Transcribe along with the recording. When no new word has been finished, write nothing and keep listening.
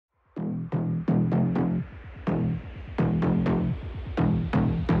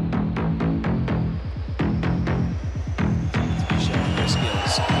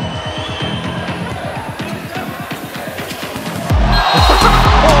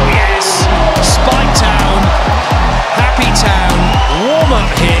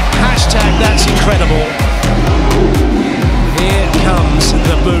that's incredible. Here comes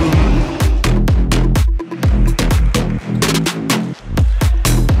the boom.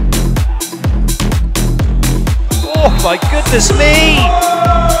 Oh my goodness me!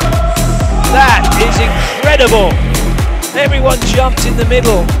 That is incredible! Everyone jumped in the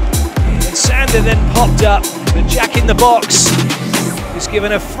middle, and Sander then popped up, but Jack in the box is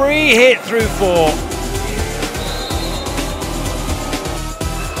given a free hit through 4.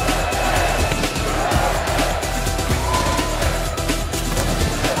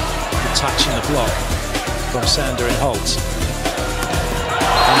 Good touch in the block from Sander and Holt.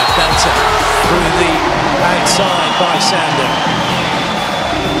 And a counter through the outside by Sander.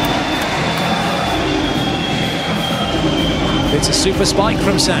 It's a super spike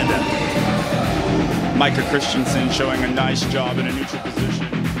from Sander. Micah Christensen showing a nice job in a neutral position.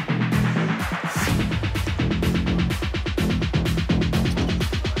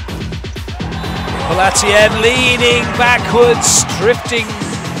 Bełchatów leaning backwards, drifting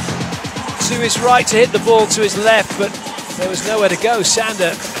to his right to hit the ball to his left, but there was nowhere to go.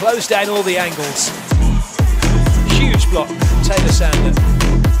 Sander closed down all the angles. Huge block from Taylor Sander.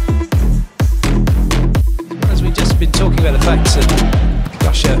 As we've just been talking about the fact that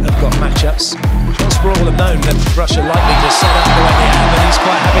Russia have got matchups, John Sproul have known that Russia likely to set up the way they have, and he's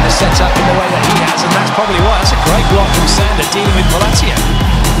quite happy to set up in the way that he has, and that's probably why. That's a great block from Sander dealing with Bełchatów.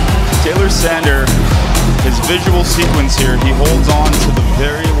 Taylor Sander, his visual sequence here, he holds on to the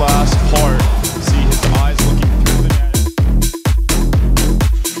very last part. See his eyes looking through the net.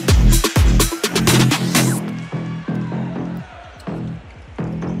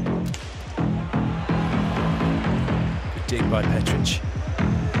 Good dig by Petric.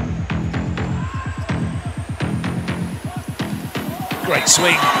 Great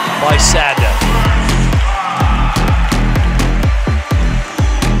swing by Sander.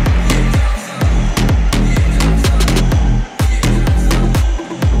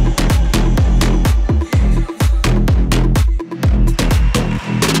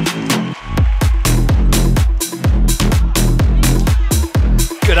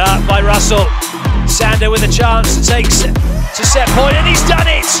 Good up by Russell. Sander with a chance to take to set point, and he's done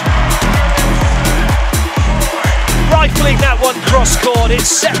it! Rifling that one cross court, it's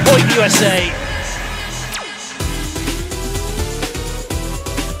set point USA.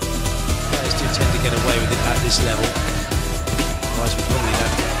 Players do tend to get away with it at this level. Otherwise we probably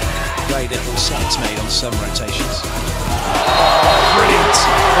have very little sense made on some rotations. Oh, brilliant!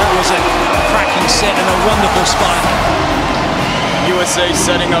 That was a cracking set and a wonderful spike. USA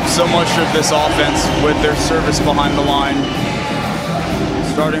setting up so much of this offense with their service behind the line.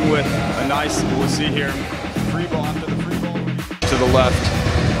 Starting with a nice, we'll see here, free ball after the free ball. To the left,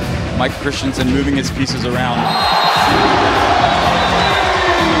 Mike Christensen moving his pieces around.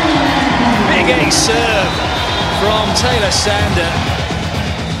 Big ace serve from Taylor Sander.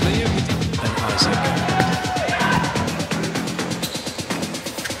 And Isaac.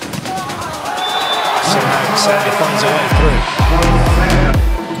 Sander finds a way through.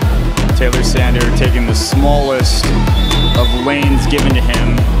 Taylor Sander taking the smallest of lanes given to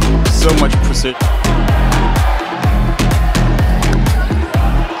him. So much precision.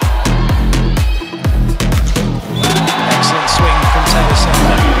 Excellent swing from Taylor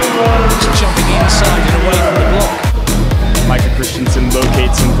Sander. Just jumping inside and away from the block. Micah Christensen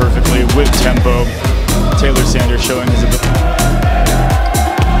locates him perfectly with tempo. Taylor Sander showing his ability.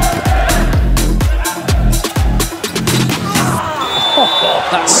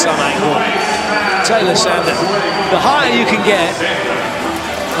 That's some angle. Taylor Sander, the higher you can get,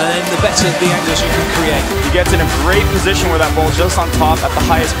 and then the better the angles you can create. He gets in a great position where that ball's just on top. At the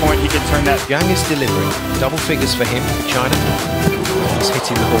highest point, he can turn that. Young is delivering. Double figures for him, for China. He's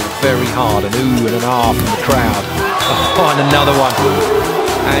hitting the ball very hard, an ooh and an ah from the crowd. Oh, find another one.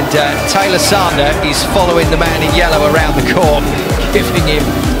 And Taylor Sander is following the man in yellow around the court, giving him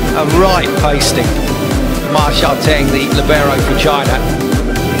a right pasting. Ma Xiaoteng, the libero for China,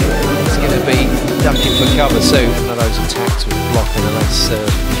 is going to be ducking for cover soon. One of those attacks with a block and a late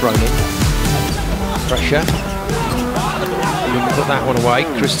serve thrown in. Pressure. Didn't put that one away.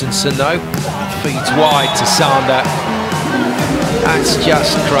 Christensen though feeds wide to Sander. That's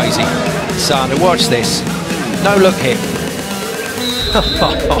just crazy. Sander, watch this. No look hit.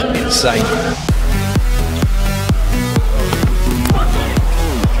 Insane.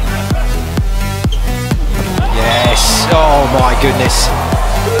 Yes, oh my goodness.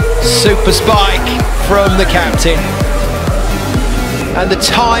 Super spike from the captain. And the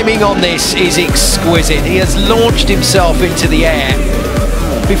timing on this is exquisite. He has launched himself into the air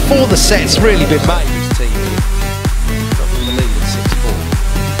before the set's really been made. His team got the lead at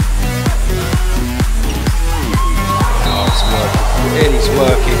 6-4.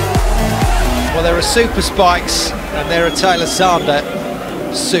 working. Well, there are super spikes and there are Taylor Sander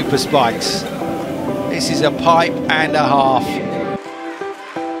super spikes. This is a pipe and a half.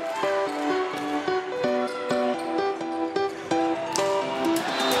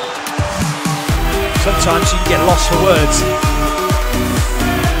 Sometimes you can get lost for words.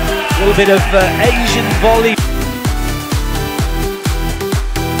 A little bit of Asian volley.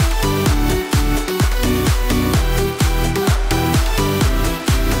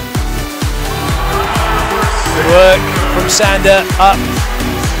 Good work from Sander, up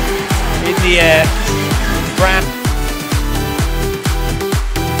in the air. Brand.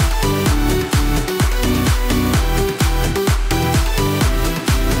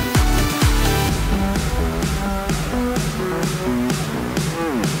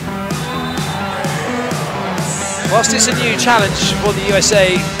 Whilst it's a new challenge for the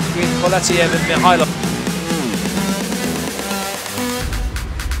USA with Polatiev and Mikhailov.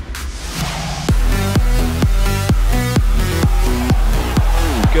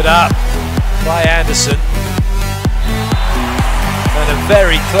 Good up by Anderson. And a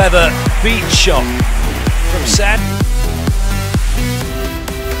very clever beat shot from Sand.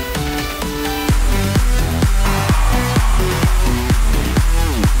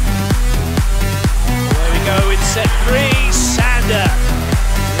 Set 3, Sander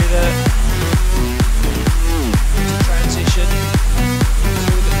with a transition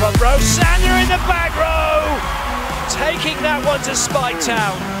through the front row. Sander in the back row, taking that one to Spike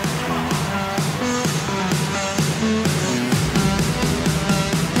Town.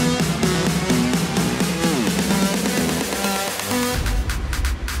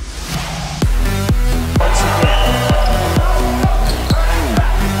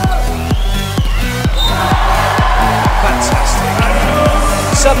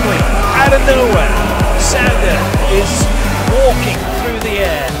 Suddenly, out of nowhere, Sander is walking through the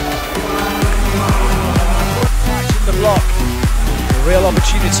air. Catching the block. A real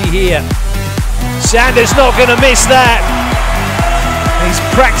opportunity here. Sander's not going to miss that. He's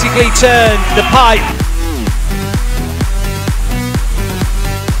practically turned the pipe.